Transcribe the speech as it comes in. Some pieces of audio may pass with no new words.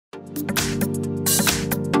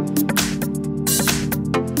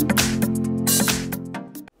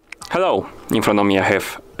Hello, in front of me I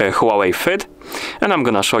have a HUAWEI Fit, and I'm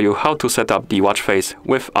gonna show you how to set up the watch face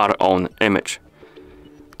with our own image.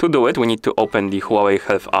 To do it, we need to open the HUAWEI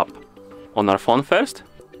Health app on our phone first.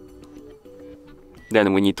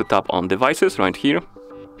 Then we need to tap on Devices right here.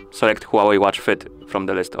 Select HUAWEI Watch Fit from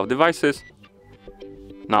the list of devices.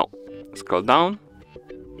 Now scroll down,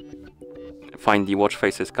 find the watch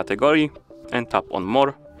faces category and tap on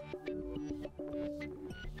More.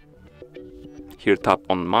 Here tap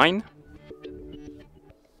on Mine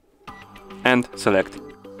and select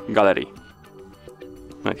Gallery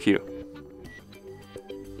right here.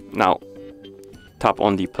 Now tap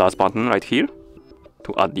on the plus button right here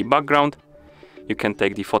to add the background. You can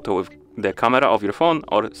take the photo with the camera of your phone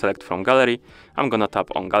or select from gallery. I'm gonna tap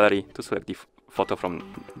on gallery to select the photo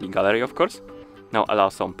from the gallery, of course. Now allow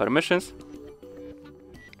some permissions.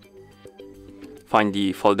 Find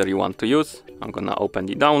the folder you want to use. I'm gonna open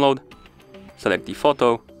the download. Select the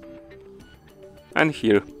photo, and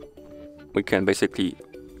here we can basically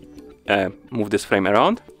move this frame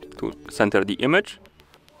around to center the image.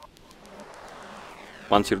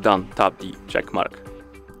 Once you're done, tap the check mark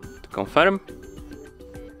to confirm.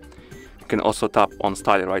 You can also tap on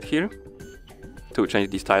style right here to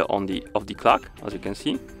change the style of the clock, as you can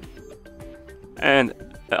see. And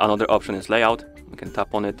another option is layout. We can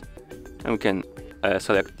tap on it and we can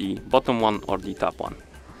select the bottom one or the top one.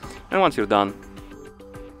 And once you're done,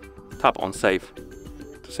 tap on Save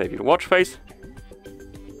to save your watch face.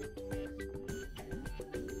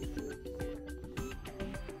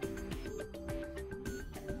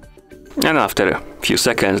 And after a few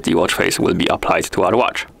seconds, the watch face will be applied to our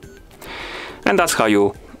watch. And that's how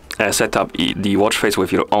you set up the watch face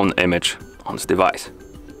with your own image on this device.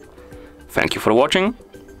 Thank you for watching.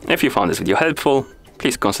 If you found this video helpful,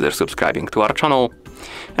 please consider subscribing to our channel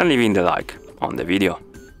and leaving the like on the video.